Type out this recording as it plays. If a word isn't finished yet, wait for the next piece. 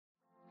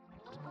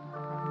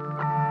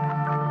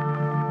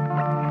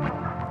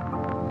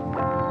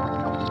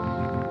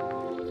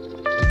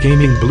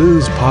Gaming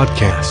Blues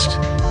Podcast,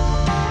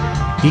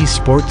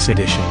 Esports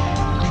Edition.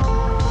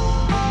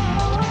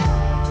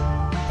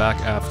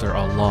 Back after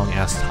a long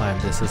ass time,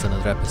 this is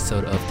another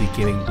episode of the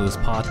Gaming Blues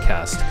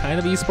Podcast, kind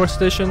of Esports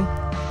Edition.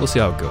 We'll see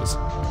how it goes.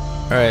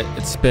 Alright,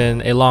 it's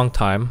been a long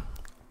time,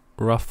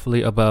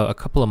 roughly about a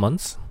couple of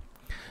months.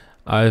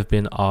 I've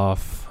been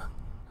off,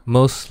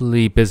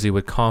 mostly busy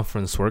with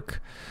conference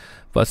work,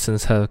 but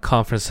since the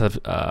conference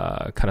have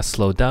kind of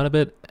slowed down a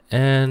bit,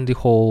 and the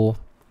whole,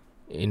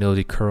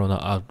 the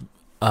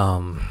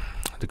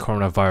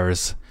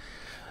coronavirus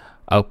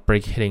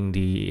outbreak hitting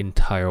the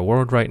entire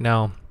world right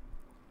now,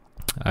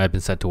 I've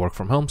been sent to work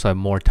from home, so I have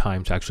more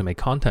time to actually make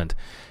content.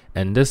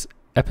 And this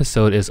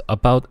episode is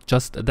about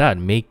just that,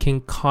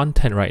 making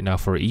content right now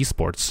for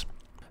esports.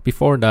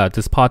 Before that,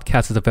 this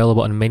podcast is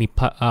available on many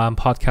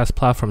podcast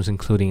platforms,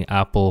 including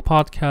Apple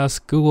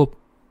Podcasts, Google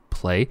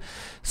Play,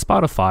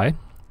 Spotify,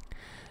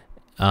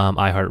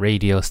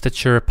 iHeartRadio,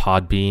 Stitcher,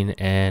 Podbean,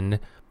 and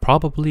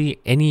probably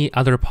any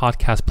other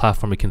podcast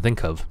platform you can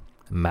think of.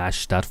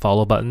 Mash that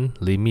follow button,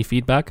 leave me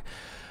feedback,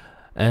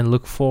 and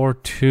look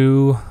forward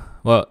to,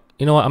 well,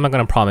 you know what, I'm not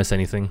going to promise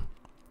anything.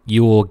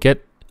 You will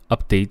get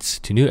updates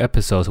to new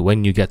episodes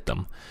when you get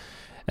them.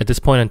 At this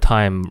point in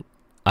time,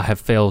 I have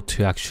failed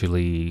to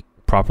actually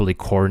properly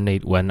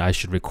coordinate when I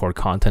should record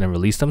content and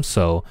release them,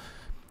 so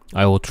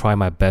I will try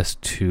my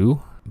best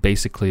to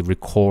basically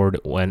record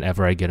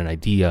whenever I get an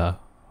idea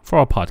for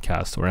a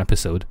podcast or an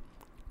episode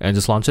and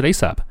just launch it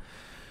ASAP.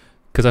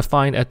 Because I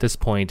find at this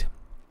point,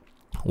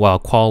 while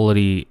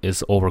quality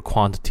is over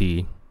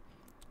quantity,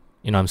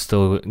 I'm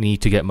still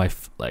need to get my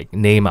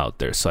name out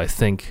there. So I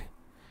think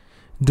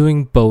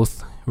doing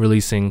both,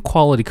 releasing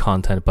quality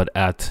content but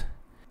at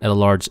a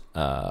large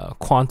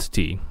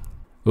quantity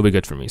will be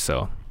good for me.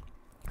 So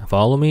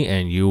follow me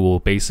and you will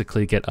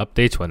basically get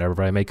updates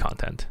whenever I make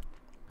content.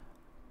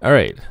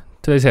 Alright,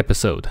 today's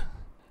episode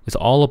is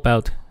all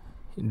about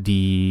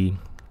the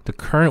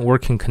current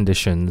working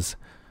conditions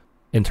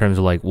in terms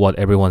of what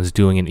everyone's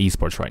doing in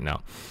esports right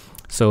now.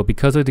 So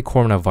because of the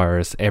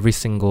coronavirus, every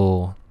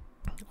single,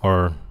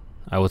 or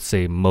I would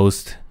say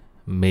most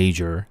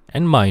major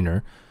and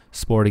minor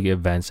sporting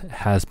events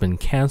has been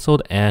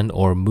canceled and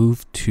or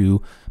moved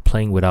to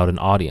playing without an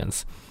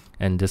audience.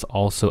 And this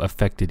also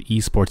affected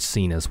esports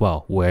scene as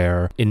well,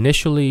 where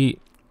initially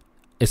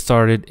it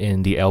started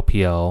in the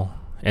LPL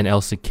and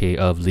LCK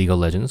of League of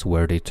Legends,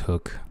 where they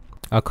took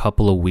a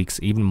couple of weeks,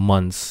 even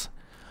months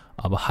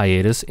of a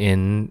hiatus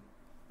in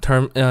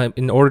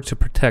order to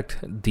protect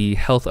the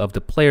health of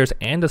the players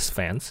and the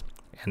fans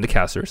and the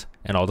casters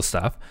and all the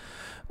staff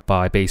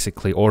by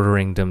basically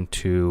ordering them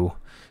to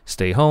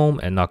stay home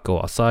and not go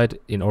outside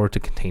in order to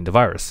contain the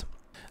virus.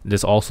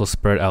 This also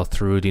spread out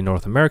through the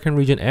North American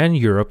region and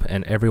Europe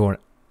and everywhere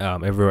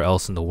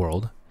else in the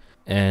world.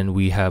 And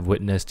we have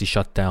witnessed the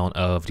shutdown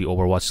of the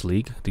Overwatch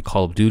League, the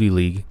Call of Duty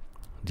League,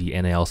 the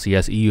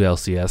NALCS,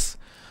 EULCS.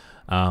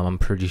 I'm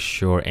pretty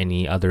sure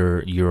any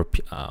other Europe,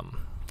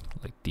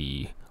 like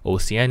the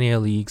Oceania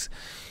leagues,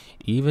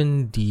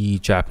 even the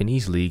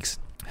Japanese leagues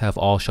have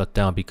all shut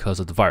down because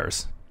of the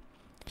virus.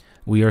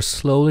 We are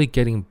slowly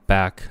getting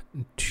back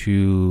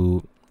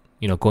to,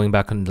 going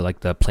back on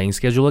the playing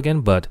schedule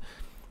again, but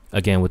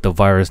again, with the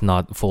virus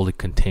not fully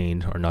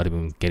contained or not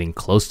even getting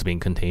close to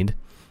being contained,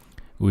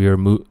 we are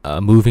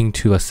moving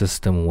to a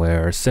system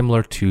where,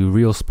 similar to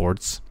real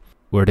sports,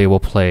 where they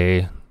will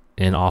play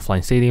in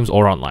offline stadiums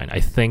or online. I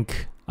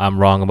think I'm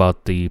wrong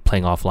about the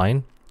playing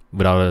offline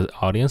without an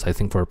audience. I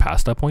think we're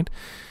past that point.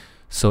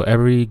 So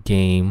every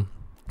game,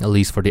 at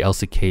least for the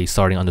LCK,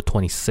 starting on the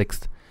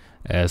 26th,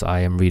 as I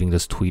am reading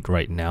this tweet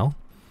right now,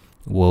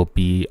 will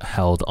be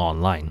held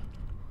online.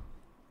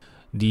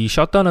 The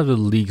shutdown of the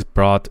leagues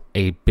brought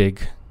a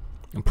big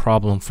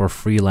problem for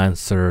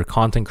freelancer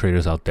content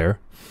creators out there,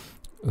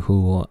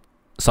 who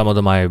some of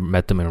them I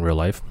met them in real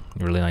life,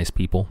 really nice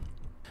people.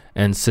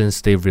 And since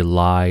they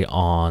rely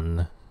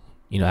on,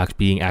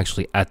 being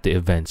actually at the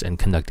events and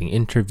conducting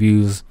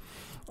interviews,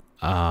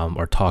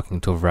 or talking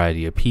to a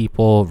variety of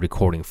people,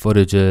 recording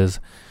footages,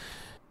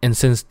 and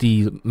since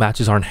the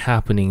matches aren't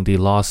happening, they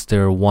lost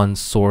their one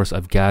source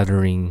of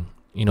gathering,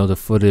 the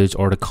footage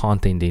or the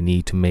content they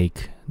need to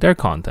make their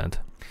content.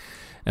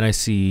 And I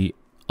see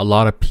a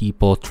lot of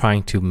people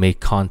trying to make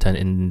content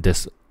in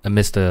this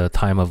amidst the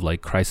time of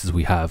crisis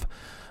we have.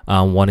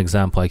 One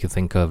example I can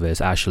think of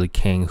is Ashley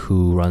King,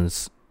 who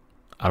runs,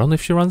 I don't know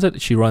if she runs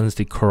it, she runs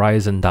the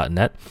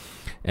Horizon.net,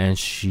 and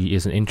she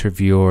is an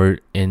interviewer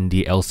in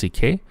the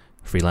LCK,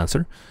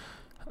 freelancer.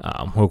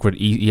 Worked with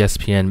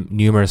ESPN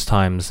numerous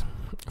times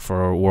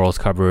for World's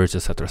coverage,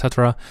 etc.,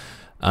 etc.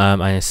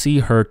 I see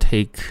her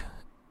take,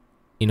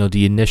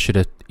 the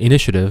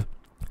initiative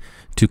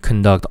to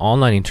conduct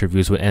online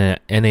interviews with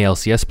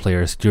NALCS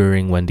players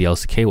during when the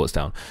LCK was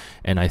down.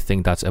 And I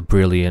think that's a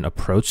brilliant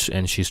approach,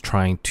 and she's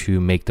trying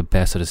to make the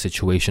best of the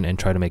situation and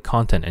try to make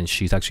content, and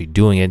she's actually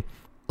doing it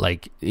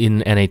in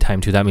NA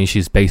time too. That means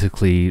she's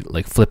basically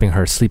flipping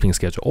her sleeping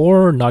schedule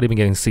or not even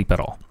getting sleep at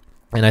all.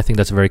 And I think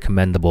that's very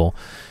commendable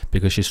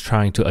because she's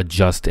trying to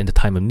adjust in the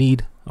time of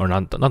need, or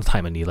not the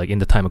time of need, in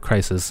the time of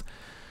crisis,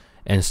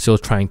 and still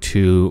trying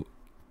to,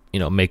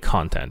 make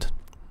content.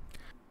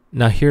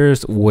 Now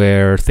here's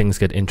where things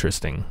get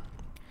interesting.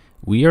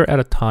 We are at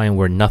a time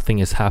where nothing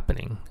is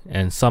happening,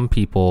 and some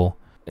people,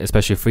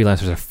 especially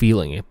freelancers, are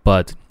feeling it.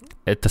 But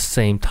at the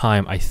same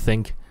time, I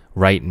think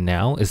right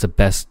now is the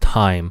best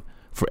time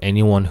for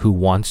anyone who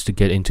wants to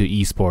get into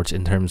esports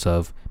in terms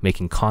of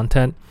making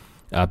content,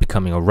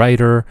 becoming a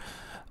writer,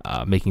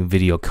 making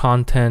video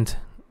content.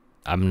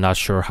 I'm not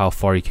sure how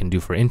far you can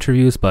do for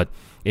interviews, but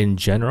in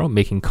general,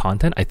 making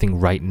content, I think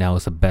right now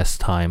is the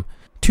best time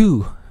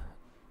to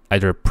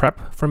either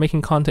prep for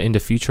making content in the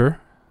future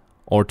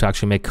or to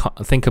actually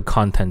think of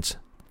content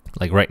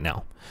like right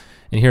now.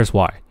 And here's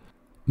why.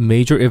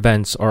 Major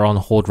events are on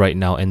hold right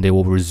now and they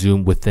will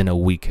resume within a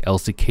week.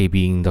 LCK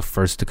being the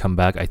first to come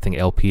back. I think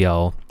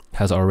LPL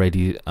has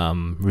already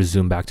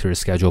resumed back to their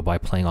schedule by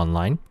playing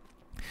online.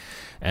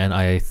 And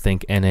I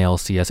think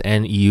NALCS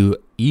and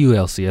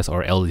EULCS,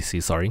 or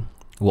LEC,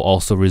 will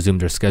also resume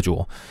their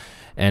schedule.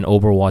 And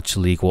Overwatch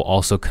League will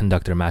also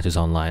conduct their matches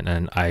online.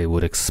 And I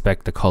would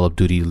expect the Call of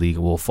Duty League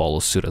will follow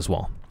suit as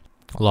well,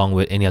 along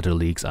with any other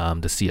leagues, the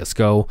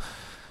CSGO,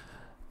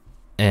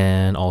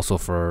 and also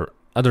for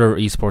other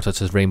esports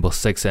such as Rainbow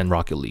Six and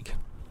Rocket League.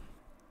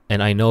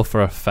 And I know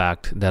for a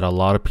fact that a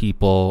lot of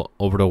people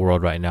over the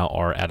world right now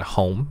are at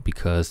home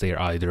because they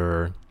are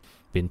either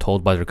been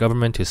told by their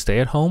government to stay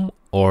at home,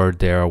 or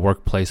their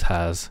workplace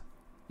has,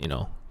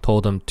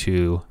 told them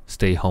to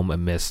stay home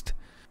amidst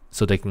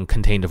so they can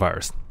contain the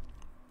virus.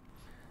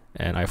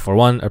 And I, for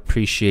one,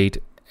 appreciate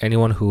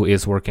anyone who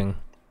is working.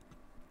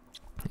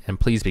 And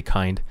please be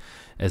kind,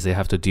 as they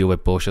have to deal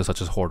with bullshit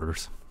such as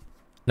hoarders.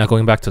 Now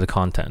going back to the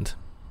content.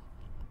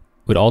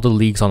 With all the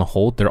leagues on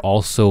hold, there are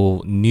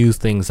also new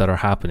things that are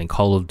happening.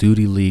 Call of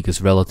Duty League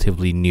is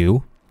relatively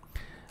new.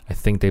 I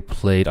think they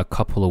played a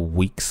couple of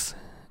weeks.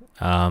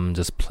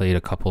 Just played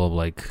a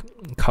couple of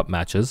cup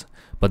matches.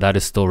 But that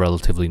is still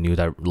relatively new.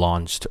 That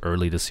launched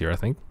early this year, I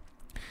think.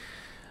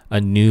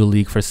 A new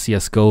league for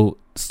CSGO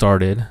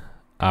started.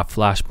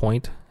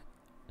 Flashpoint.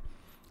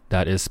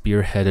 That is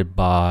spearheaded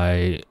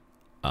by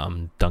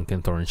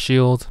Duncan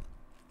Thorne-Shield,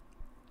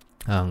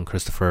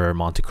 Christopher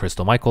Monte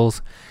Cristo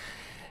Michaels,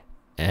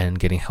 and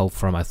getting help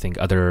from, I think,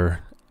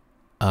 other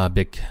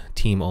big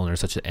team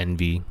owners such as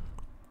Envy.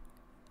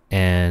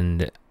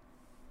 And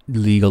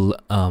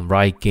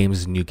Riot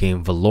Games' new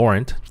game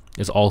Valorant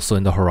is also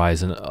in the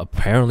horizon,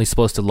 apparently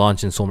supposed to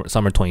launch in summer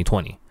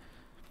 2020.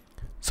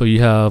 So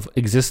you have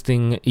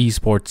existing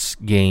esports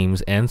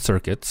games and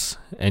circuits,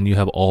 and you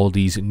have all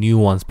these new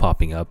ones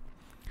popping up.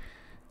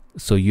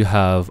 So you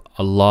have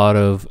a lot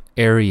of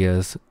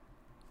areas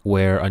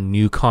where a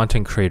new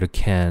content creator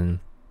can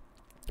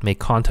make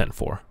content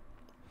for.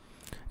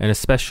 And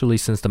especially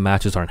since the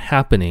matches aren't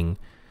happening,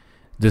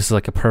 this is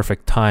like a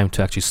perfect time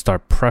to actually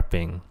start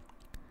prepping.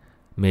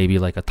 Maybe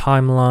like a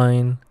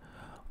timeline,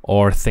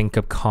 or think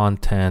of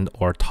content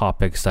or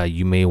topics that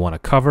you may want to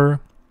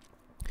cover.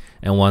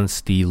 And once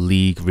the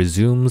league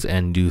resumes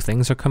and new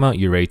things are come out,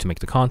 you're ready to make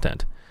the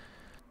content.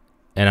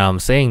 And I'm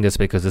saying this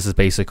because this is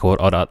basically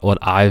what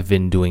I've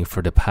been doing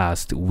for the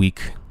past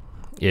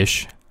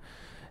week-ish.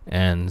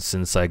 And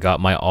since I got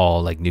my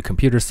new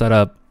computer set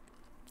up,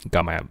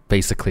 got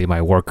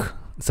my work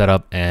set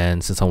up,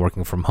 and since I'm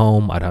working from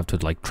home, I'd have to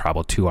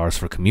travel 2 hours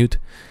for commute.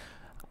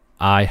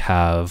 I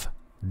have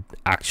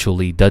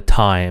actually the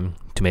time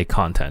to make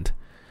content,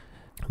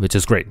 which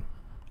is great.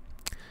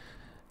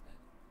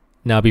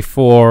 Now, if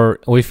you're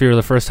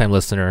the first time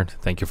listener,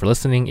 thank you for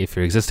listening. If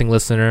you're an existing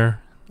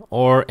listener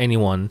or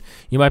anyone,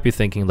 you might be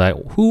thinking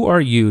who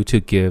are you to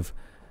give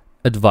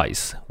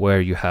advice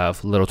where you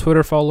have little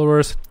Twitter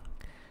followers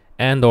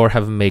and or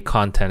haven't made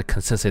content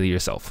consistently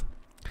yourself?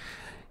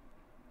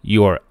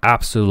 You are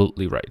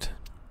absolutely right.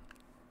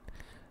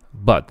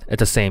 But at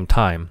the same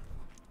time,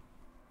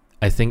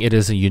 I think it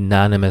is a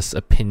unanimous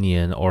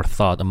opinion or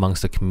thought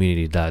amongst the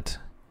community that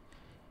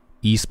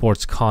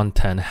esports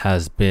content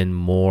has been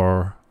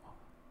more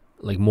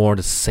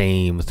the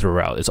same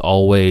throughout. It's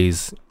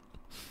always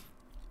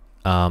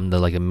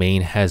the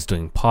main heads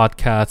doing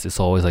podcasts. It's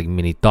always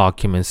mini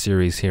document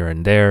series here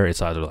and there.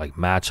 It's either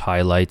match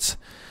highlights.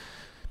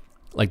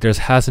 There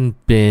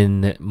hasn't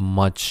been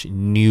much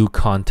new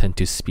content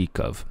to speak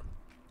of.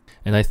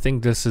 And I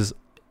think this is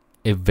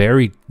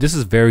very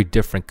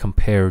different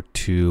compared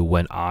to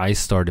when I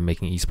started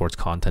making esports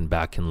content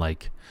back in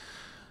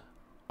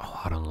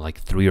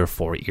 3 or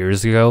 4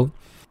 years ago.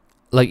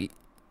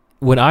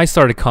 When I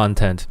started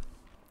content,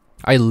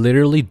 I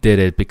literally did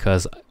it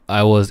because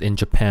I was in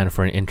Japan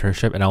for an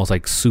internship and I was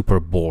super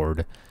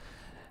bored.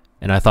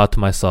 And I thought to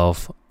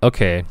myself,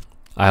 okay,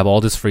 I have all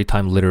this free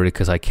time literally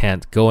because I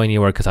can't go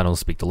anywhere because I don't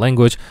speak the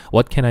language.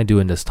 What can I do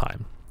in this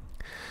time?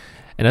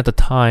 And at the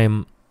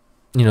time,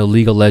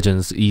 League of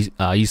Legends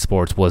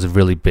esports was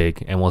really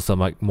big and was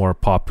the more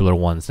popular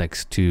ones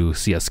next to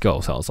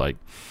CSGO. So I was like,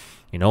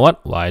 you know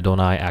what? Why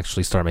don't I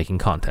actually start making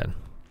content?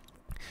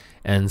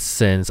 And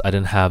since I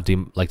didn't have the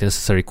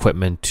necessary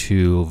equipment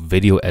to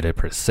video edit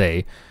per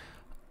se,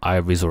 I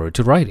resorted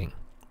to writing.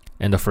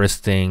 And the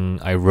first thing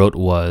I wrote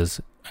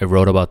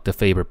about the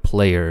favorite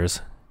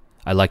players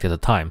I liked at the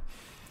time.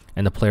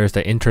 And the players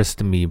that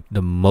interested me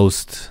the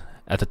most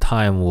at the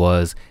time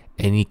was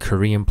any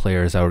Korean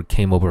players that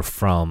came over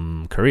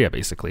from Korea,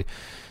 basically,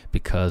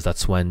 because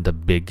that's when the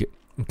big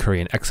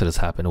Korean exodus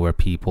happened, where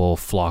people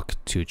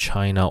flocked to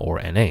China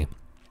or NA.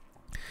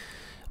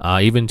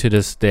 Even to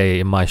this day,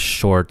 in my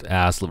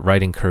short-ass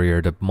writing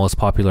career, the most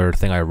popular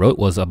thing I wrote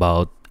was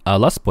about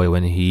Lustboy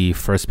when he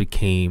first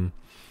became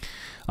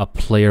a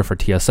player for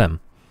TSM.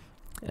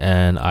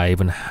 And I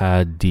even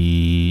had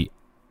the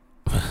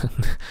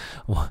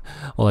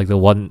like the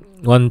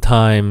one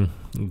time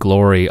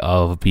glory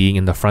of being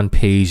in the front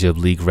page of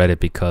League Reddit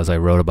because I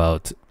wrote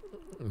about,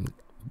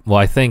 well,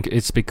 I think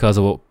it's because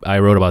of what I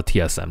wrote about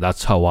TSM.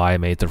 That's how I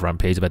made the front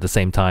page. But at the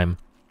same time,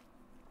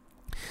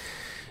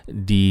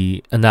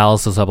 the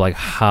analysis of like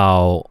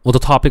how, well, the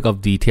topic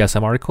of the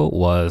TSM article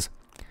was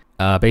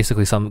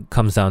basically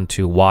comes down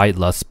to why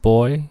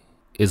Lustboy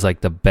is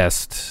like the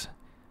best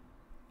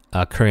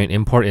Korean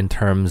import in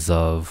terms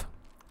of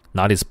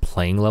not his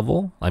playing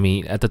level. I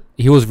mean,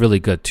 he was really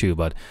good too,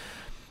 but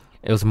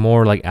it was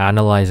more like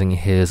analyzing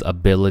his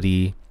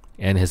ability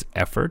and his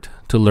effort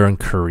to learn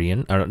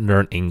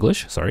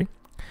English,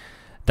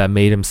 that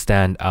made him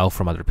stand out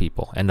from other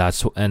people. And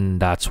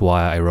that's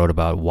why I wrote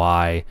about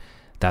why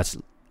that's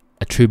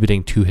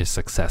attributing to his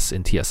success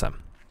in TSM.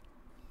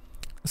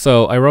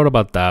 So I wrote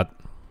about that,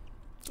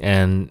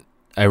 and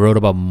I wrote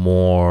about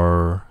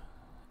more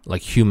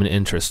like human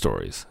interest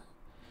stories.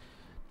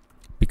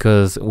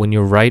 Because when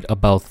you write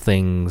about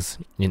things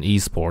in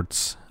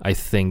esports, I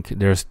think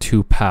there's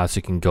two paths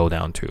you can go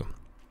down to.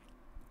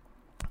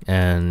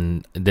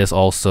 And this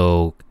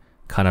also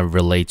kind of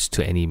relates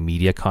to any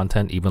media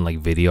content, even like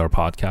video or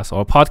podcast.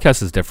 Or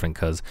podcast is different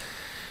because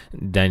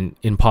then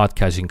in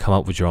podcast you can come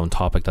up with your own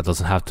topic that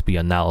doesn't have to be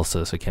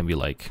analysis. It can be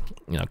like,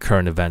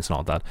 current events and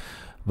all that.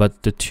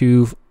 But the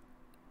two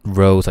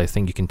roads I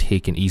think you can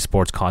take in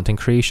esports content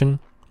creation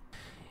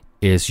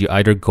is you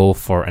either go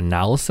for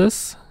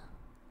analysis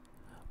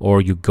or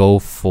you go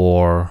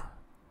for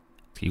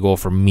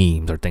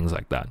memes or things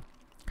like that.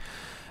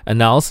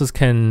 Analysis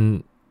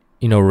can,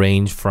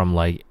 range from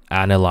like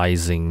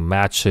analyzing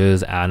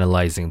matches,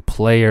 analyzing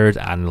players,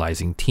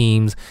 analyzing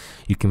teams.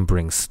 You can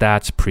bring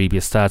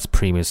previous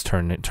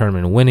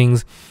tournament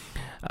winnings.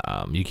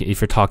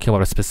 If you're talking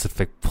about a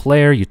specific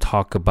player, you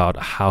talk about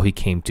how he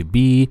came to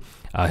be,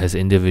 his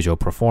individual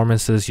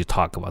performances. You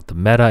talk about the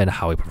meta and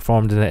how he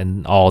performed in it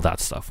and all that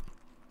stuff.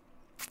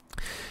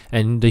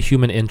 And the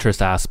human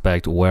interest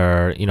aspect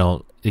where,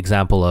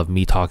 example of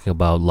me talking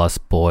about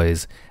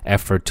Lustboy's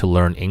effort to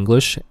learn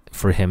English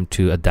for him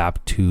to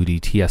adapt to the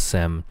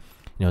TSM,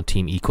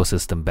 team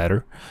ecosystem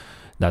better.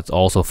 That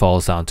also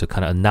falls down to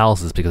kind of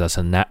analysis because that's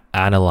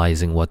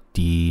analyzing what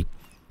the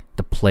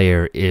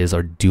player is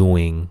or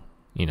doing,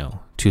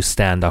 to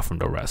stand out from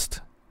the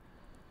rest.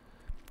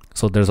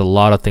 So there's a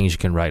lot of things you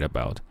can write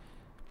about.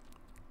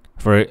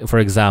 For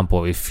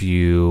example, if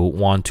you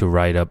want to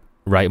write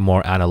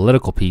more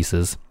analytical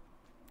pieces,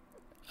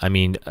 I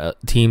mean,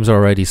 teams are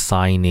already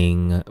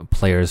signing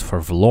players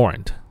for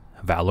Valorant?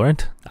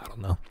 I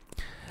don't know.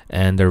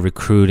 And they're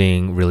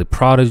recruiting really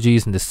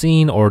prodigies in the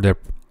scene, or they're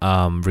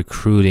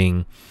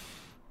recruiting,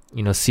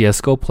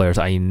 CSGO players.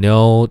 I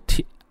know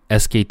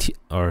SKT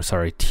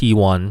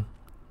T1,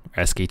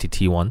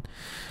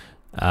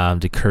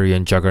 the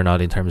Korean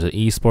juggernaut in terms of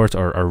esports,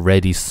 are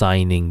already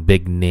signing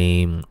big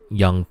name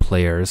young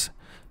players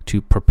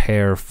to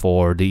prepare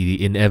for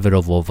the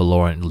inevitable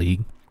Valorant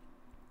League.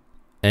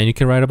 And you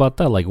can write about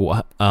that, like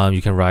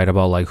you can write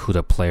about like who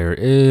the player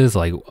is,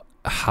 like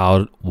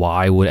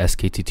why would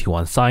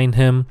SKT1 sign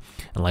him,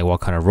 and like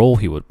what kind of role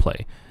he would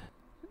play.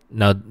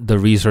 Now the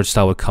research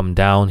that would come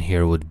down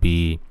here would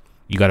be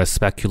you got to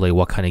speculate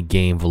what kind of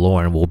game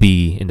Valorant will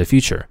be in the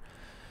future,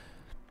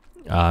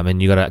 and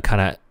you got to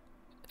kind of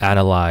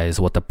analyze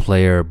what the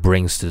player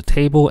brings to the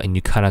table, and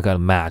you kind of got to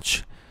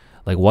match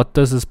like what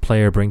does this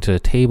player bring to the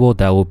table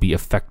that will be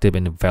effective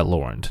in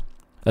Valorant.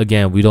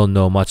 Again, we don't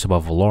know much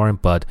about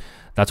Valorant, but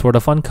that's where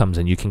the fun comes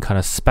in. You can kind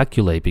of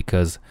speculate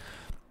because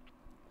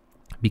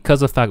of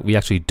the fact we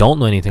actually don't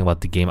know anything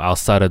about the game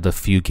outside of the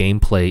few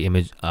gameplay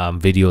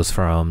videos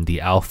from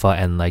the alpha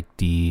and like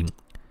the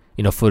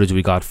footage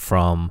we got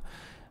from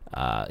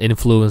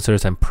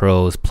influencers and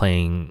pros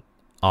playing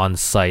on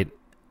site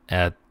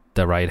at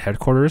the Riot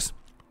headquarters.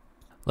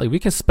 Like, we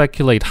can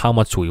speculate how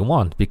much we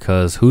want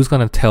because who's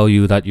gonna tell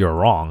you that you're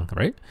wrong,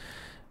 right?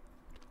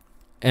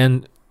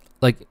 And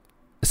like,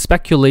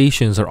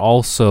 speculations are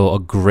also a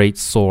great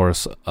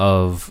source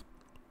of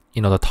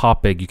the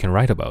topic you can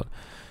write about.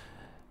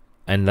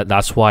 And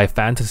that's why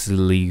fantasy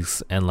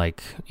leagues and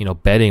like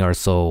betting are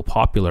so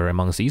popular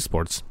amongst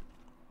esports,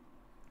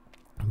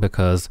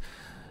 because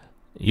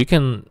you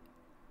can,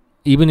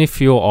 even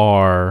if you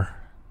are,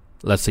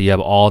 let's say you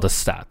have all the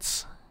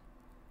stats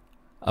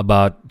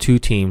about two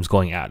teams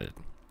going at it,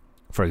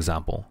 for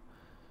example,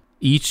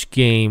 each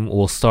game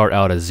will start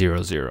out as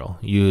 0-0.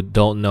 You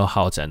don't know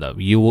how it's end up.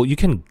 You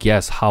can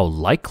guess how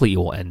likely it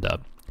will end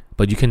up,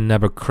 but you can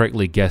never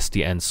correctly guess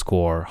the end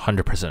score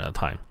 100% of the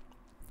time.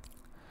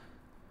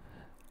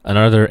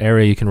 Another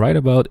area you can write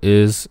about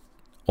is,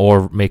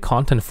 or make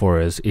content for,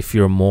 is if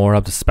you're more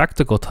of the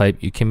spectacle type,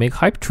 you can make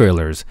hype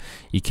trailers,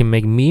 you can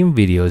make meme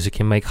videos, you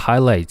can make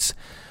highlights.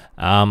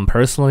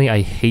 Personally,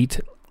 I hate,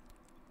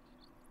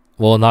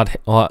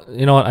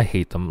 I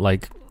hate them.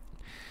 Like,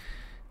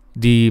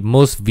 the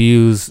most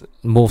viewed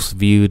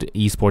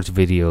esports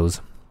videos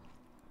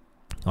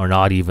are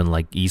not even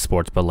like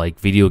esports, but like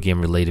video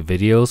game related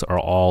videos are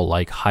all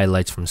like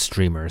highlights from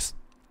streamers.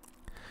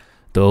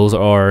 Those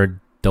are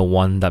the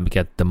one that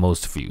get the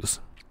most views.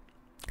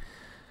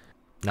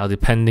 Now,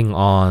 depending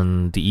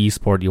on the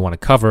esport you want to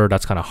cover,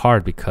 that's kind of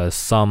hard, because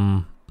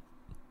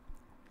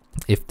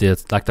if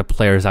the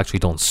players actually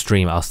don't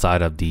stream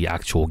outside of the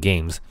actual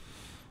games,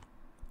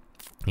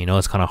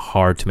 it's kind of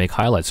hard to make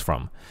highlights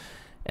from.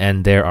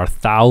 And there are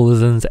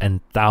thousands and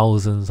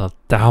thousands of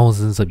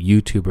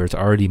YouTubers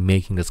already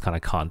making this kind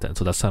of content,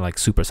 so that's kind of like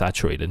super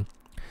saturated.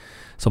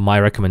 So my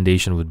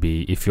recommendation would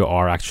be, if you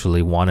are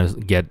actually want to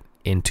get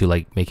into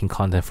like making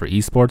content for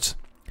esports,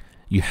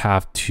 you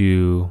have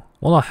to,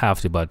 not have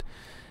to, but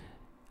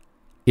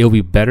it'll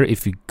be better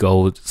if you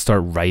go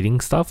start writing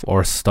stuff,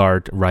 or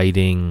start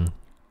writing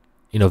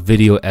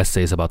video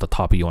essays about the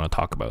topic you want to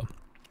talk about.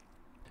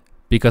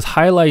 Because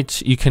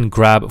highlights, you can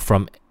grab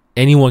from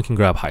anyone, can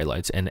grab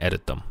highlights and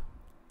edit them.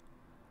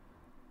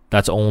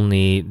 That's the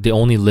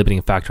only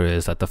limiting factor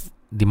is that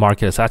the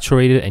market is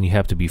saturated, and you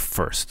have to be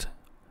first,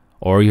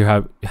 or you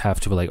have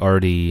to like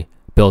already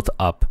built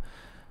up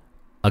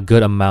a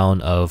good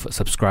amount of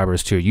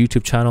subscribers to your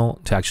YouTube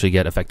channel to actually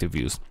get effective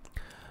views.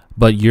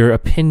 But your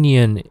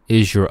opinion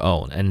is your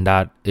own, and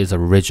that is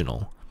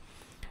original.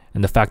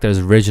 And the fact that it's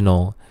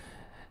original,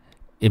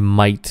 it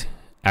might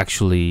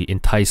actually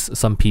entice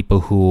some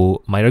people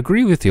who might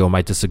agree with you or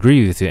might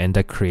disagree with you, and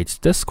that creates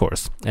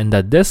discourse. And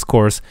that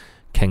discourse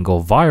can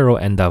go viral,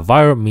 and that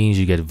viral means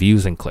you get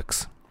views and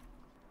clicks.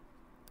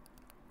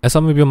 As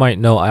some of you might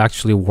know, I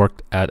actually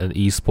worked at an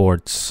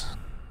esports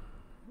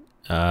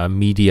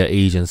media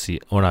agency,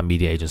 or not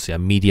media agency, a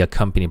media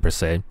company per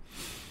se.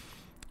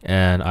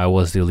 And I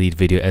was the lead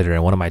video editor,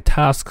 and one of my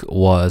tasks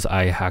was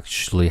I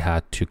actually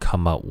had to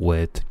come up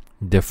with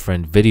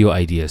different video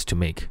ideas to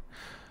make.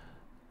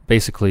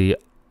 Basically,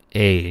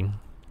 I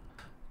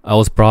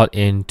was brought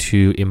in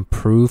to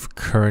improve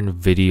current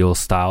video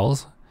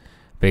styles.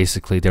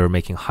 Basically, they were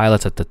making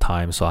highlights at the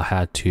time, so I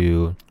had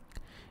to,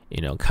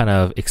 kind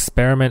of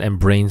experiment and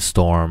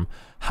brainstorm,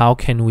 how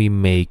can we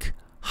make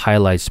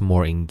highlights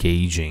more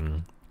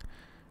engaging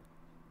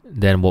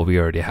than what we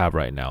already have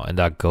right now. And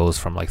that goes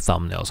from like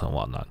thumbnails and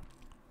whatnot.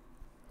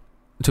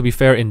 To be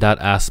fair, in that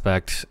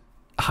aspect,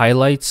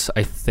 highlights,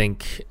 I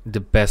think the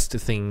best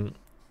thing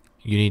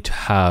you need to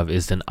have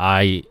is the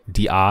eye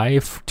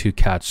to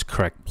catch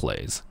correct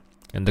plays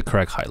and the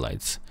correct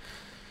highlights.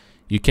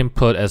 You can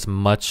put as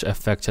much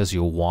effect as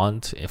you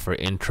want for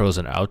intros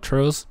and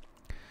outros.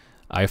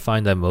 I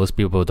find that most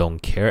people don't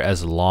care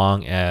as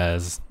long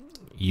as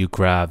you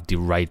grab the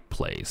right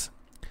plays.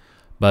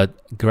 But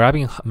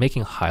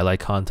making highlight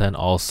content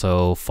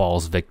also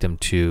falls victim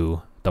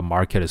to the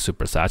market is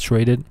super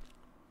saturated.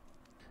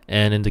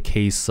 And in the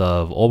case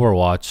of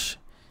Overwatch,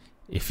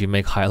 if you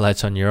make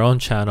highlights on your own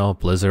channel,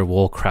 Blizzard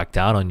will crack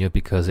down on you,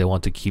 because they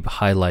want to keep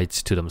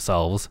highlights to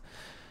themselves,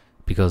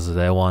 because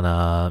they want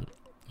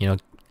to,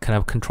 kind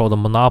of control the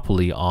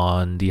monopoly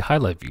on the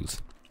highlight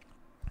views.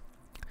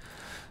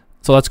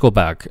 So let's go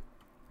back.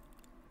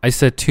 I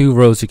said two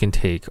roads you can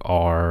take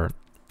are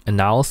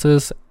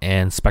analysis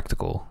and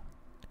spectacle.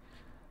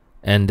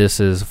 And this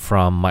is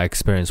from my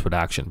experience with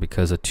Action,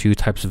 because the two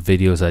types of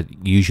videos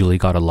that usually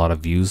got a lot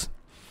of views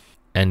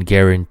and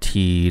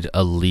guaranteed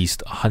at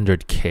least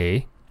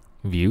 100K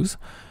views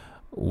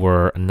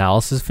were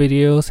analysis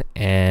videos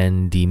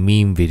and the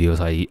meme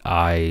videos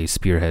I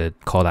spearheaded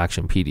called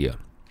Actionpedia.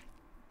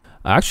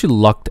 I actually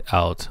lucked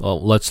out.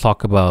 Well, let's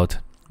talk about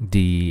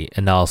the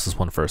analysis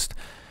one first.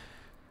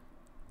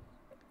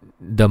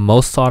 The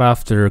most sought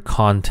after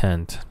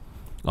content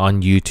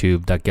on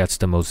YouTube that gets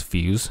the most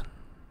views,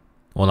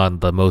 well, not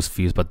the most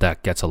views, but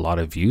that gets a lot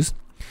of views.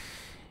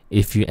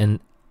 If you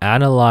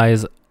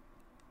analyze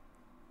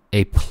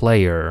a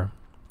player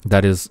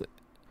that is,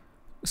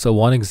 so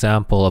one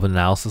example of an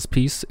analysis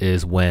piece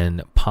is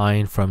when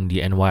Pine from the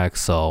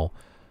NYXL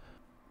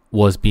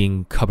was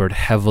being covered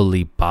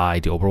heavily by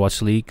the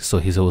Overwatch League, so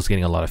he was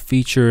getting a lot of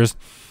features,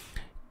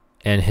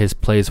 and his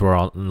plays were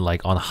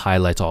on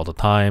highlights all the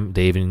time.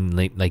 They even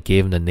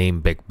gave him the name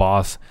Big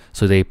Boss,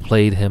 so they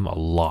played him a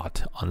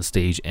lot on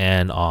stage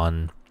and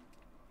on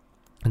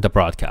the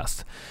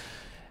broadcast.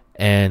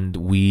 And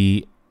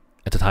we,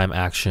 at the time,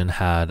 Action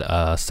had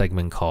a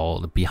segment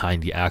called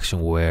Behind the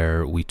Action,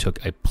 where we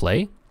took a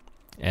play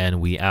and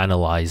we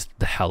analyzed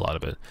the hell out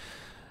of it,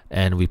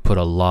 and we put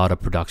a lot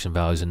of production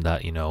values in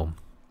that,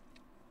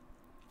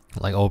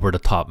 like over the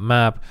top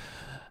map,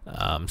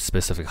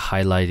 specific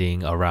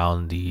highlighting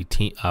around the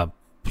team,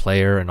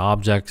 player and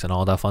objects and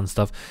all that fun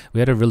stuff. We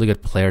had a really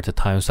good player at the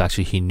time, so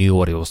actually he knew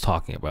what he was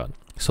talking about.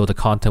 So the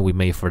content we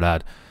made for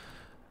that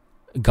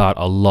got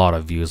a lot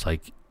of views,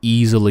 like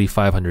easily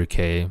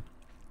 500K.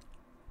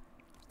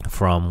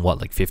 from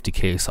like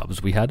 50k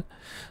subs we had.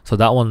 So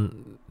that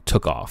one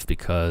took off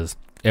because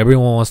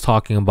everyone was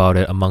talking about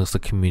it amongst the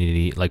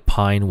community. Like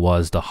Pine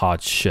was the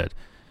hot shit.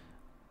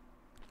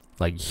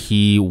 Like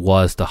he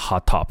was the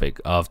hot topic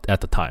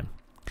at the time.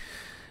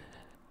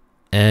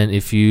 And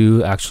if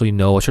you actually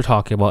know what you're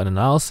talking about in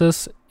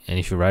analysis, and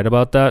if you write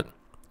about that,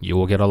 you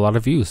will get a lot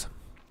of views.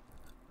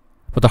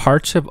 But the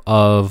hardship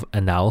of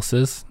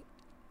analysis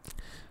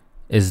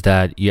is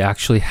that you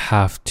actually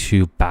have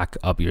to back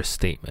up your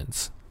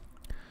statements.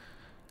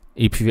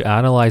 If you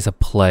analyze a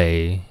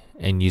play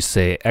and you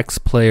say X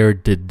player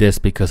did this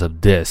because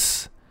of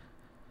this,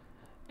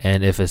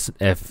 and if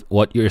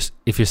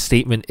your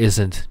statement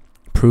isn't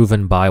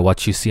proven by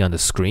what you see on the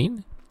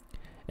screen,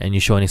 and you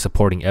show any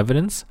supporting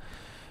evidence,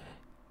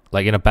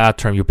 like in a bad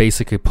term, you're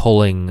basically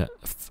pulling,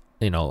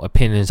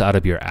 opinions out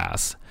of your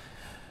ass,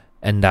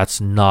 and that's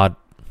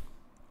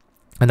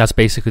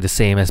basically the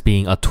same as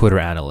being a Twitter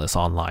analyst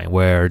online,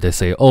 where they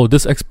say, "Oh,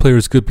 this X player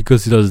is good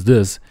because he does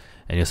this,"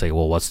 and you say,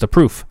 "Well, what's the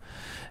proof?"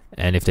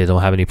 And if they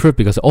don't have any proof,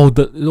 because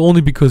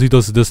only because he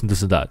does this and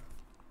this and that.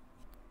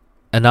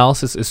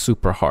 Analysis is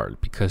super hard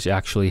because you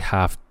actually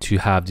have to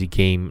have the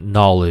game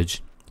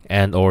knowledge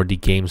and or the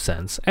game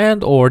sense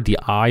and or the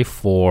eye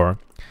for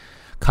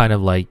kind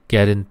of like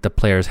get in the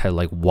player's head,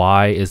 like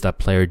why is that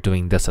player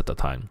doing this at the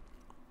time.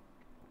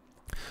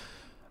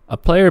 A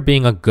player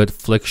being a good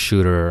flick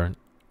shooter,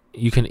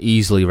 you can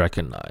easily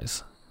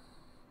recognize.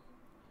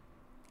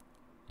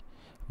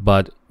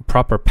 But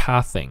proper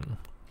pathing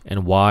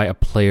and why a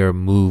player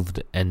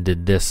moved and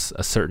did a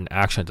certain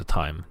action at the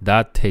time,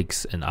 that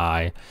takes an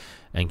eye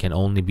and can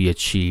only be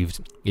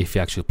achieved if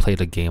you actually play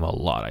the game a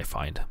lot, I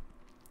find.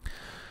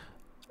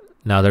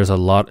 Now there's a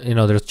lot,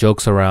 there's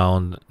jokes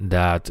around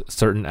that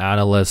certain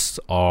analysts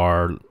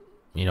are,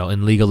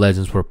 in League of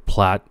Legends were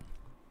plat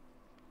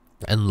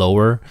and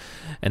lower,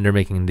 and they're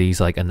making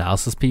these like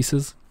analysis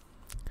pieces.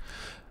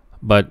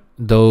 But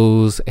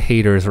those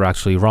haters are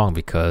actually wrong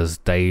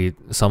because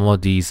some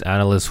of these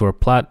analysts who are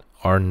plat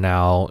are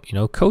now,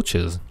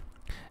 coaches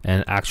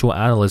and actual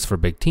analysts for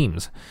big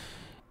teams.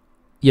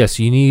 Yes,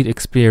 you need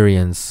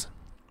experience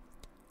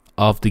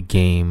of the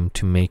game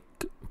to make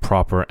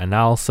proper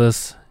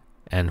analysis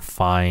and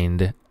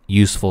find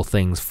useful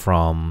things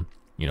from,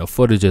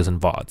 footages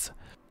and VODs.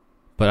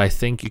 But I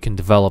think you can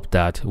develop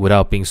that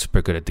without being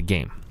super good at the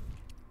game.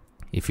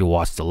 If you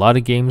watched a lot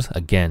of games,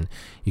 again,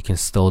 you can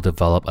still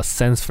develop a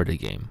sense for the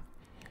game.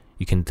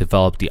 You can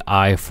develop the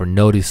eye for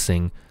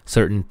noticing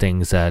certain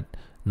things that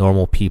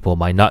normal people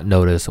might not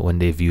notice when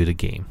they view the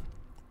game.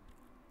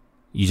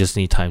 You just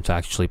need time to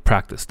actually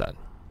practice that.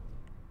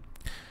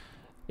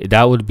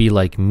 That would be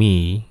like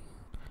me,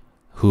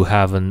 who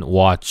haven't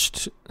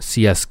watched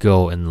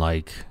CSGO in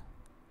like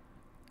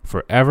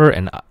forever,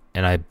 and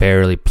I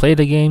barely play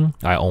the game.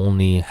 I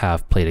only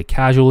have played it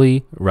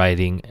casually,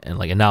 writing and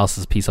like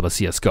analysis piece of a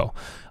CSGO.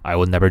 I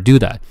would never do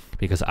that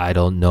because I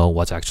don't know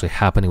what's actually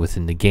happening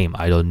within the game.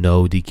 I don't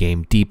know the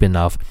game deep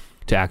enough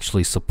to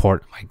actually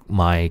support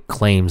my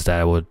claims that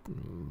I would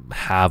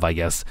have, I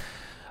guess,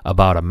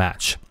 about a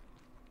match.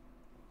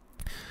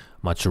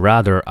 Much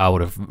rather, I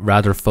would have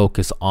rather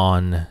focus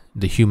on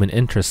the human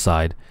interest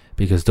side,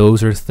 because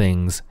those are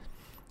things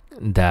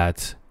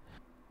that,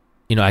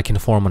 I can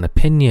form an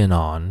opinion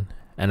on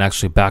and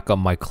actually back up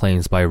my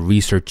claims by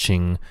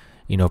researching,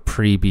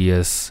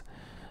 previous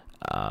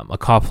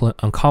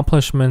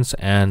accomplishments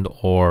and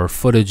or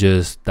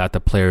footages that the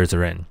players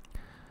are in,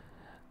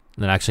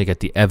 and actually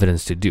get the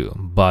evidence to do.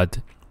 But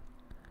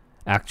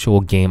actual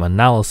game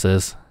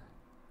analysis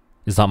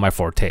is not my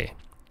forte,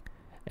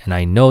 and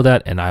I know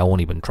that, and I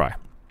won't even try.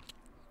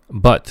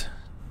 But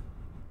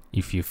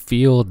if you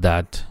feel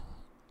that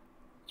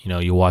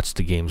you watch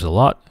the games a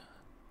lot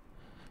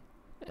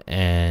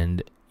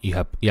and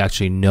you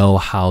actually know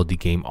how the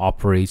game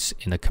operates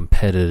in a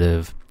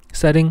competitive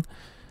setting,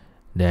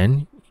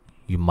 then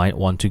you might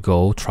want to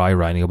go try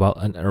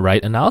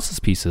write analysis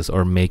pieces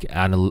or make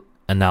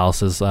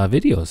analysis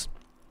videos.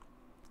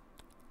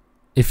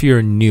 If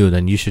you're new,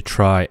 then you should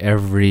try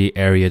every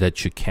area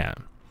that you can.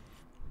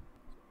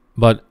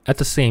 But at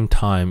the same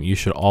time, you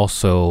should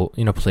also,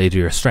 play to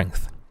your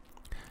strength.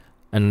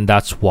 And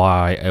that's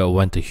why I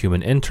went the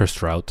human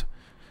interest route,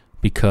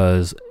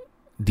 because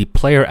the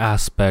player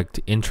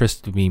aspect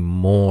interested me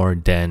more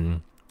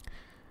than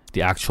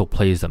the actual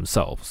plays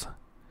themselves.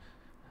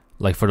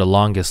 Like for the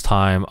longest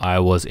time, I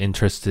was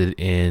interested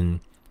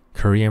in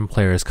Korean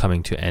players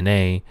coming to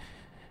NA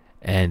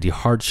and the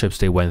hardships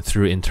they went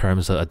through in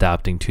terms of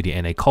adapting to the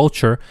NA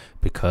culture,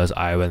 because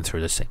I went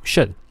through the same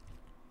shit.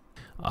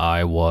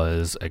 I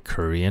was a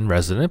Korean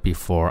resident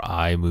before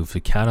I moved to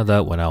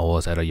Canada when I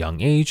was at a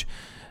young age,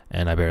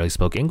 and I barely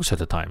spoke English at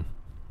the time.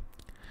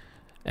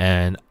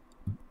 And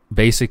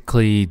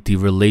basically, the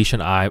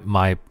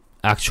my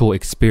actual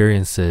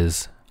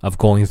experiences of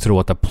going through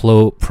what the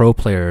pro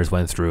players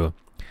went through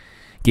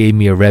gave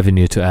me a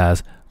revenue to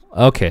ask,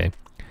 okay,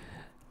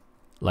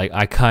 like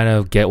I kind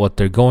of get what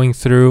they're going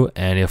through,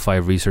 and if I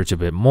research a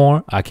bit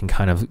more, I can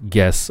kind of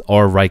guess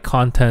or write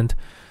content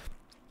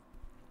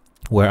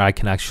where I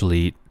can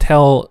actually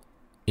tell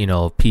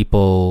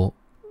people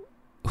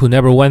who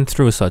never went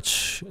through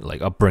such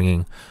like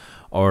upbringing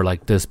or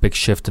like this big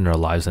shift in their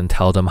lives, and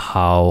tell them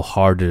how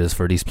hard it is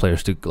for these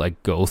players to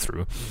like go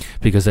through,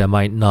 because they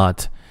might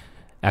not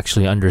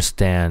actually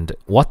understand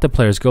what the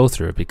players go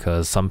through,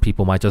 because some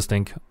people might just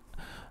think,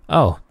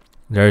 oh,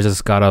 they're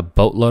just got a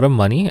boatload of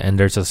money and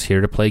they're just here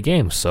to play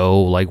games,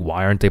 so like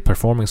why aren't they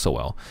performing so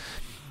well?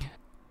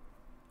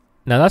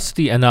 Now that's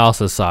the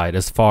analysis side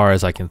as far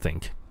as I can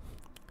think.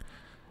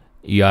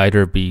 You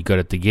either be good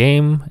at the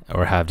game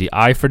or have the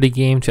eye for the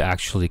game to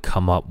actually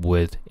come up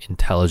with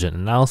intelligent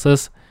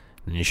analysis,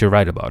 then you should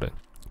write about it.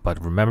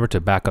 But remember to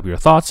back up your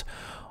thoughts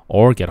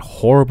or get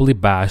horribly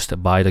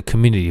bashed by the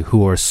community,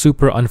 who are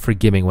super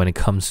unforgiving when it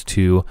comes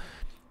to,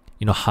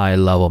 high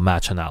level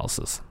match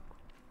analysis.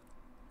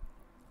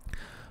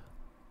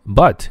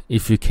 But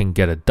if you can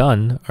get it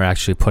done, or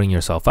actually putting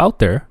yourself out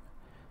there,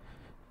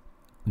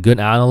 good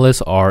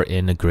analysts are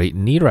in a great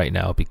need right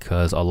now,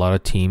 because a lot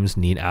of teams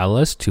need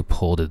analysts to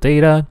pull the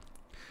data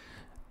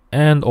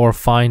and or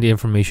find the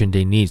information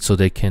they need, so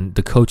the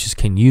coaches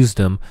can use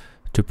them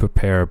to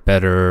prepare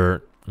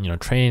better,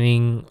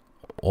 training,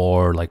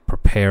 or like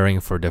preparing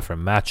for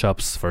different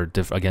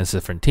matchups against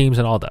different teams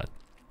and all that.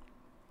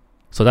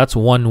 So that's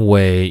one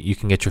way you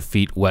can get your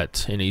feet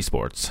wet in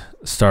esports.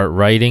 Start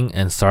writing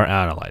and start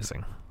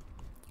analyzing.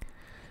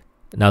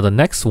 Now the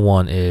next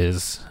one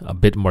is a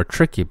bit more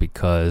tricky,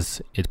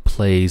 because it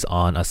plays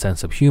on a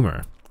sense of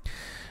humor.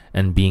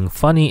 And being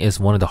funny is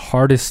one of the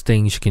hardest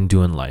things you can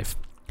do in life.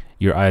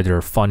 You're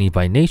either funny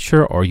by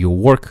nature or you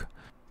work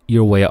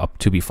your way up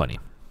to be funny.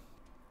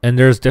 And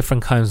there's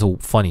different kinds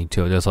of funny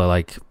too. There's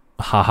like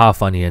haha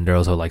funny, and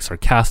there's also like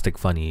sarcastic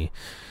funny,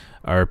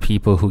 or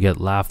people who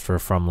get laughter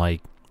from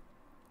like,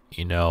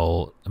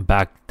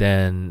 back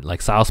then,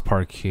 like South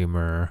Park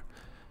humor,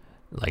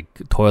 like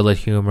toilet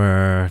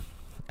humor.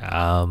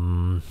 I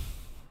don't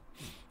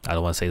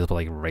want to say this, but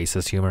like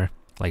racist humor.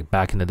 Like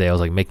back in the day, I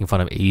was like making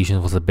fun of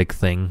Asians was a big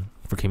thing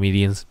for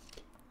comedians.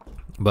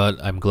 But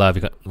I'm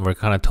glad we're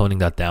kind of toning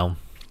that down.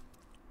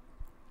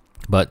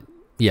 But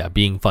yeah,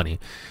 being funny.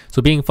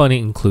 So being funny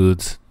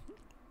includes,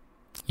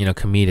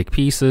 comedic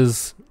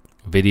pieces,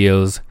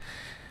 videos,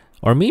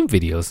 or meme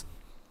videos.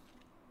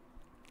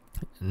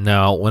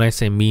 Now, when I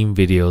say meme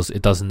videos,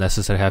 it doesn't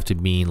necessarily have to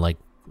mean like,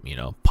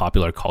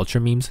 popular culture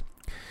memes.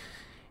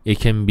 It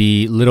can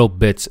be little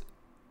bits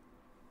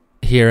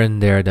here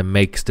and there that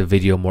makes the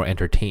video more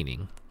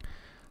entertaining.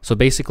 So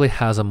basically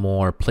has a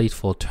more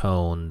playful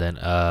tone than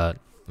a,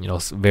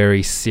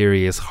 very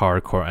serious,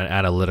 hardcore, and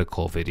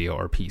analytical video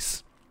or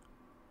piece.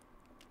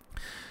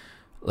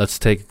 Let's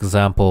take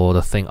example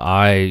the thing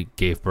I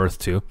gave birth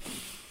to,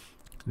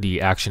 the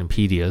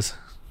Actionpedias,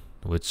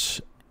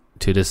 which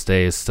to this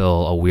day is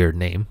still a weird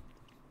name.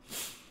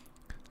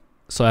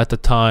 So at the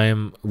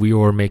time, we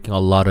were making a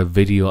lot of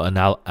video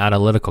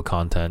analytical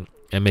content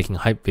and making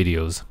hype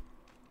videos.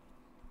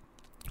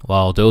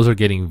 While those are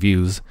getting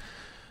views,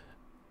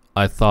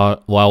 I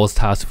thought, I was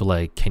tasked with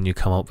like, can you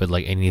come up with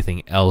like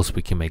anything else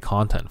we can make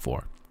content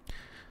for?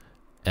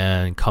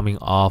 And coming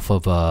off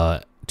of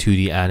a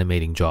 2D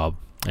animating job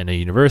in a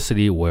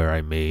university where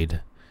I made,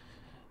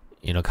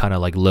 kind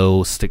of like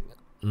low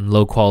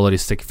quality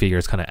stick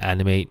figures, kind of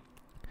animate,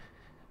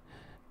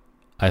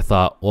 I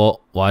thought,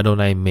 why don't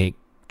I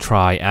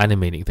try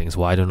animating things?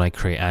 Why don't I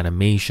create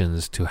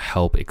animations to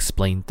help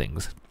explain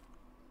things?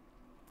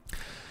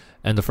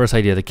 And the first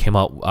idea that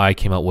I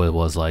came up with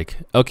was like,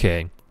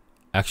 okay,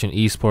 Action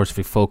Esports,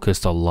 we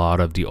focused a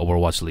lot of the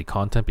Overwatch League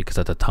content, because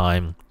at the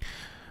time,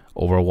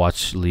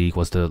 Overwatch League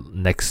was the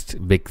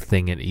next big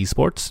thing in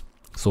esports.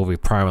 So we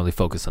primarily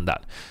focused on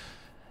that.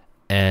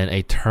 And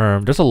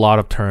there's a lot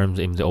of terms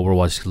in the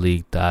Overwatch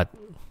League that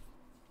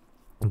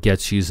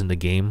gets used in the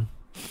game.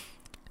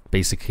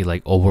 Basically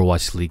like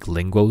Overwatch League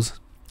lingos.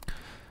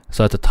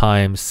 So at the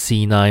time,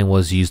 C9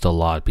 was used a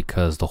lot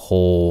because the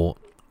whole,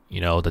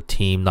 the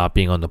team not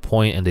being on the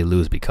point and they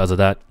lose because of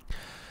that.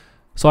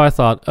 So I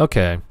thought,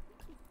 okay,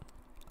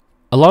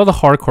 a lot of the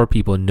hardcore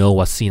people know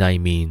what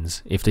C9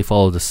 means if they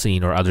follow the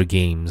scene or other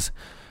games.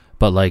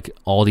 But like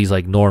all these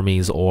like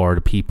normies or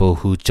the people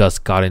who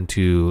just got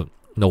into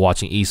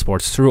watching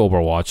esports through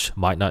Overwatch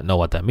might not know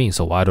what that means.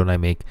 So why don't I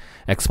make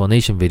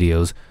explanation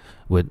videos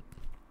with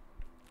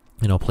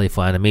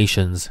playful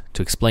animations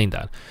to explain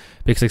that?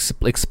 Because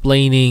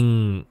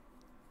explaining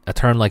a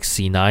term like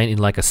C9 in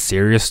like a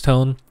serious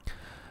tone,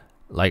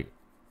 like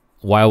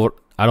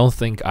I don't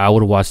think I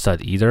would watch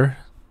that either.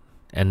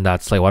 And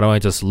that's like, why don't I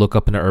just look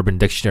up in an Urban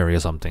Dictionary or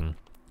something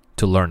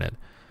to learn it?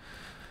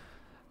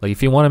 Like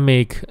if you want to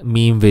make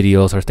meme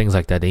videos or things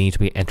like that, they need to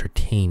be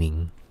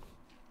entertaining.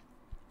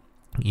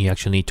 You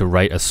actually need to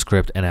write a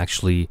script and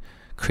actually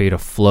create a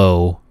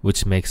flow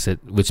which makes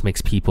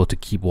people to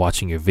keep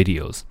watching your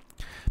videos.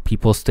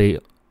 People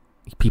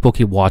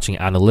keep watching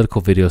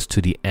analytical videos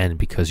to the end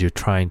because you're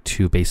trying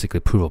to basically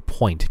prove a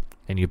point,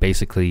 and you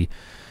basically,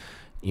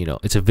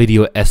 it's a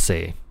video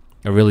essay,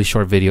 a really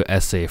short video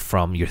essay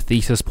from your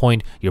thesis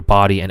point, your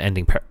body, and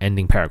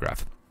ending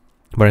paragraph.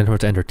 But in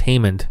terms of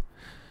entertainment,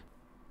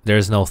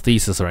 there's no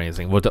thesis or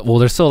anything. Well,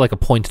 there's still like a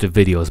point to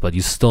the videos, but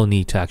you still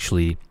need to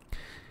actually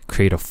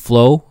create a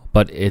flow,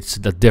 but it's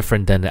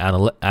different than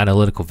the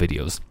analytical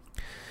videos.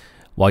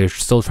 While you're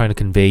still trying to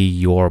convey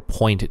your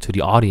point to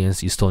the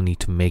audience, you still need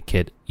to make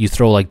it, you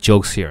throw like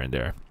jokes here and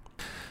there.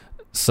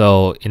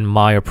 So in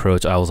my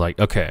approach, I was like,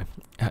 okay,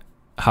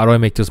 how do I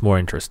make this more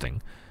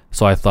interesting?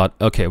 So I thought,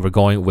 okay, we're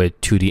going with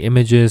 2D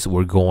images.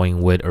 We're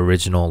going with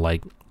original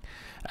like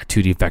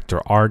 2D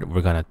vector art.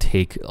 We're going to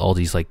take all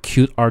these like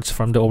cute arts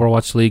from the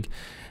Overwatch League,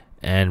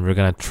 and we're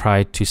going to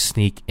try to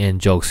sneak in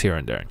jokes here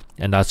and there.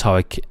 And that's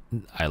how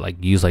I like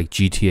use like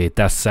GTA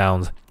death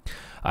sounds.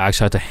 I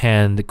actually had to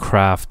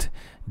handcraft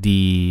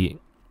the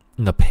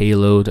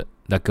payload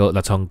that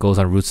goes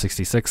on Route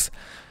 66.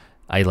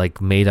 I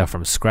like made that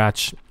from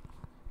scratch,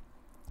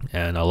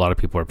 and a lot of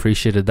people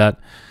appreciated that.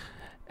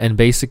 And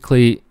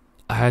basically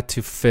I had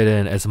to fit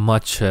in as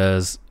much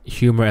as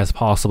humor as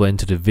possible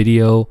into the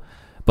video,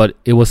 but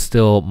it was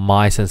still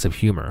my sense of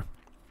humor,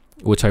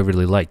 which I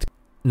really liked.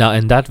 Now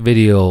in that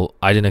video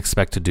I didn't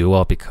expect to do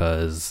well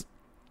because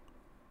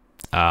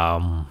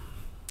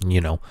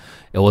it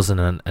wasn't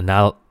an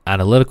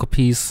analytical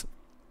piece,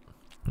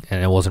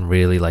 and it wasn't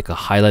really like a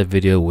highlight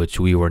video, which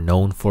we were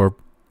known for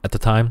at the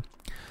time.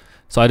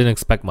 So I didn't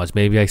expect much.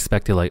 Maybe I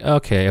expected like,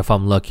 okay, if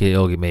I'm lucky,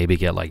 it'll maybe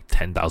get like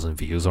 10,000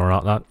 views or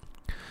not.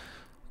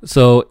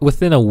 So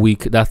within a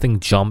week, that thing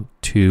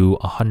jumped to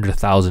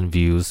 100,000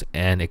 views,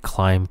 and it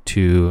climbed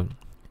to,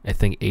 I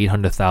think,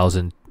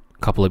 800,000 a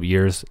couple of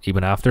years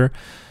even after.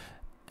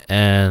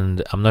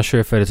 And I'm not sure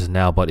if it is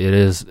now, but it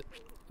is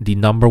the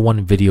number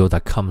one video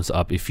that comes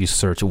up if you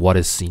search what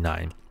is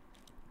C9.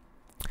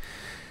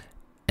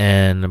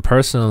 And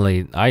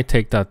personally, I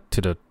take that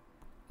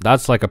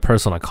that's like a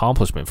personal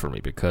accomplishment for me,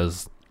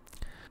 because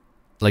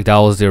like that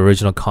was the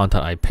original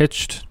content I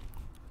pitched.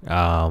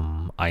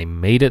 I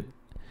made it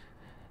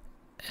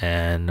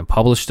and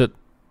published it,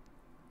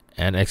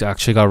 and it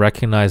actually got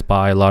recognized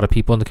by a lot of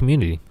people in the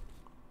community.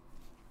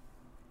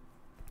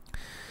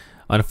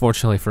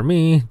 Unfortunately for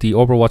me, the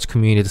Overwatch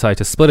community decided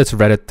to split its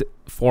Reddit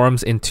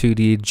forums into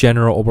the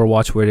general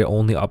Overwatch, where they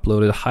only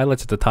uploaded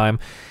highlights at the time,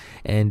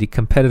 and the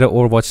competitive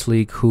Overwatch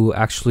League, who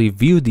actually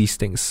viewed these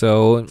things.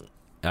 So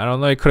I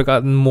don't know, it could have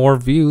gotten more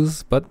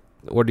views, but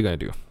what are you going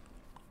to do?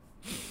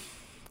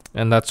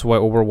 And that's why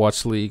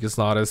Overwatch League is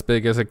not as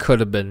big as it could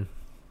have been.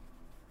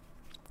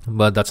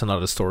 But that's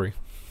another story.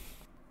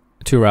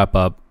 To wrap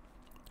up,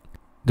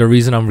 the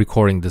reason I'm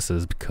recording this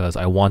is because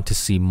I want to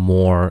see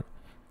more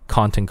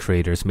content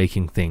creators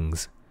making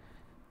things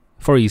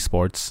for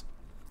esports,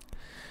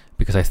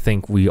 because I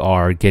think we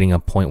are getting a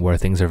point where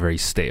things are very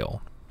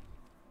stale.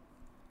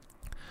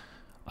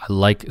 I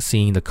like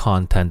seeing the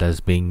content that is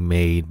being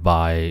made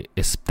by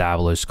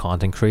established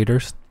content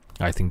creators.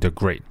 I think they're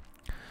great.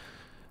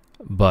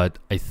 But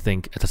I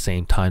think at the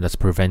same time that's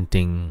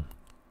preventing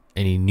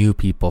any new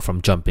people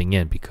from jumping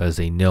in, because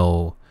they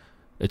know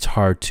it's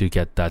hard to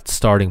get that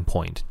starting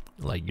point,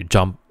 like your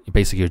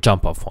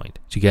jump off point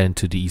to get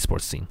into the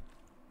esports scene.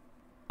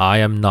 I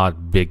am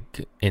not big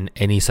in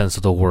any sense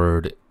of the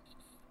word,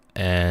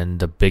 and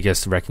the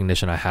biggest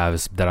recognition I have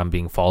is that I'm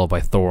being followed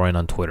by Thorin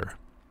on Twitter.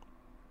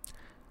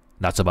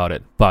 That's about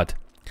it. But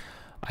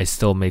I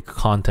still make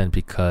content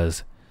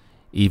because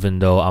even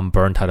though I'm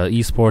burnt out of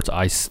esports,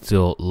 I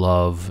still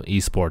love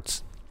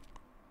esports.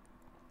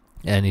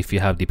 And if you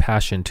have the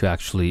passion to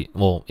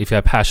if you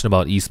have passion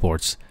about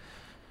esports,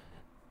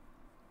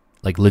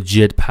 like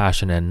legit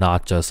passion, and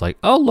not just like,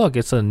 oh look,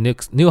 it's a new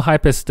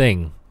hypest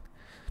thing,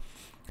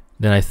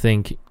 then I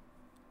think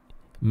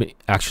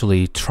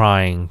actually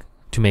trying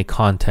to make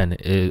content,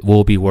 it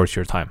will be worth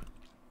your time.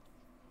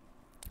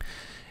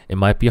 It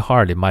might be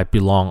hard, it might be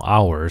long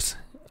hours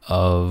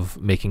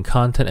of making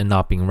content and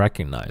not being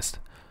recognized,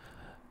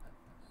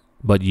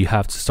 but you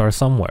have to start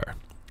somewhere.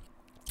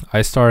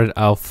 I started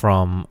out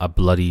from a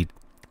bloody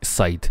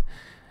site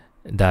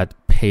that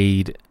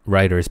paid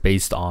writers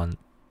based on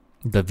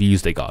the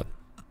views they got.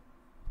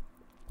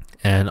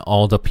 And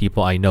all the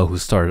people I know who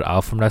started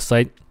out from that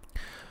site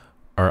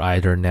are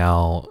either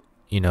now,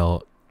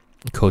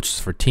 coaches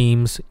for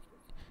teams,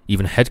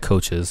 even head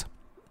coaches,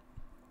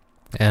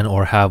 and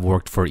or have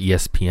worked for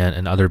ESPN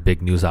and other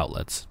big news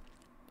outlets.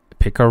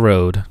 Pick a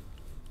road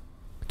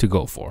to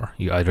go for.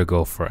 You either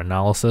go for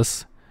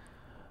analysis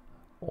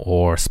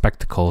or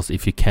spectacles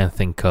if you can't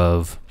think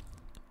of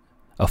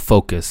a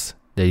focus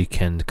that you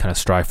can kind of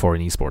strive for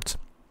in esports.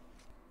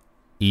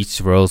 Each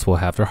road will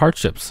have their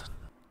hardships.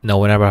 Now,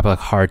 whenever I have a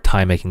hard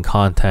time making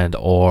content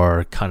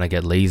or kind of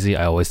get lazy,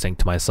 I always think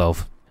to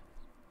myself,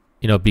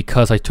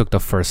 because I took the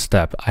first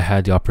step, I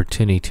had the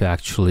opportunity to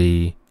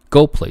actually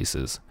go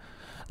places.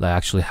 I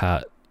actually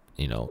had,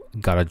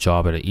 got a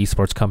job at an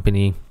esports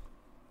company.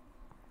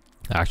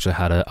 I actually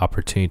had an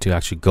opportunity to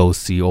actually go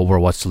see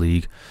Overwatch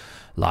League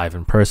live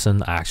in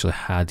person. I actually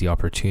had the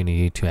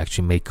opportunity to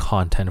actually make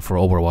content for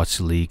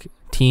Overwatch League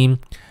team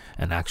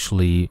and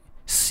actually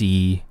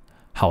see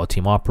how a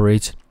team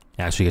operates,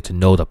 and actually get to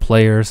know the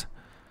players,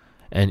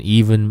 and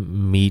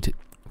even meet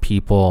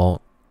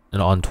people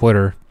on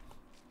Twitter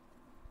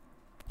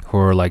who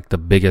are like the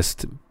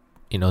biggest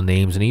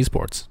names in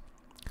esports.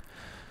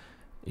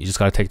 You just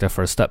got to take that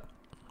first step.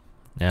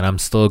 And I'm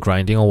still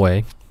grinding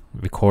away,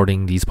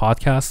 recording these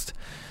podcasts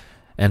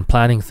and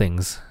planning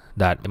things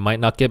that it might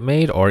not get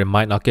made or it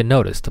might not get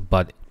noticed,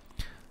 but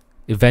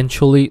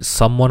eventually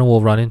someone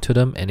will run into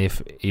them, and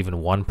if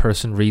even one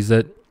person reads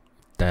it,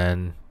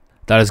 then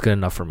that is good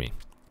enough for me.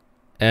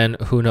 And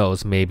who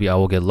knows, maybe I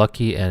will get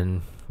lucky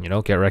and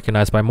get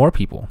recognized by more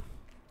people.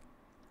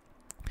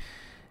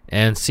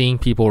 And seeing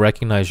people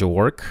recognize your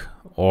work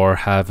or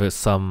have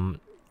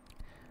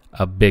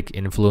a big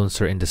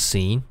influencer in the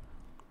scene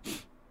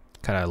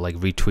kind of like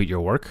retweet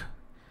your work,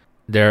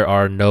 there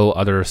are no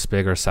other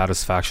bigger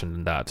satisfaction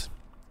than that.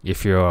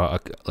 If you're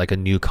a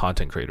new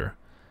content creator,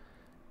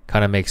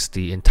 kind of makes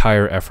the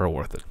entire effort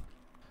worth it.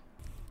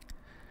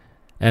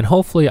 And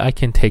hopefully I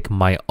can take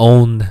my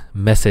own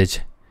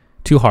message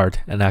to heart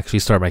and actually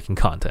start making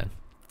content.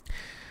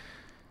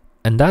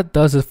 And that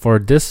does it for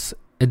this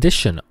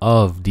edition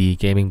of the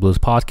Gaming Blues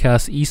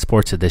Podcast,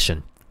 Esports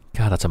Edition.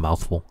 God, that's a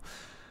mouthful.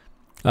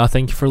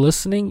 Thank you for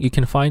listening. You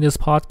can find this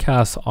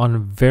podcast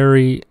on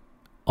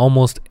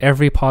almost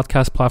every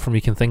podcast platform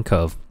you can think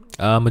of.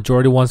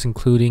 Majority ones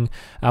including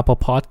Apple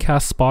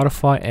Podcasts,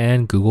 Spotify,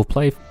 and Google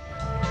Play.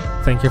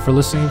 Thank you for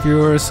listening,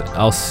 viewers.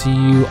 I'll see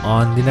you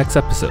on the next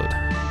episode.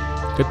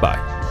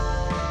 Goodbye.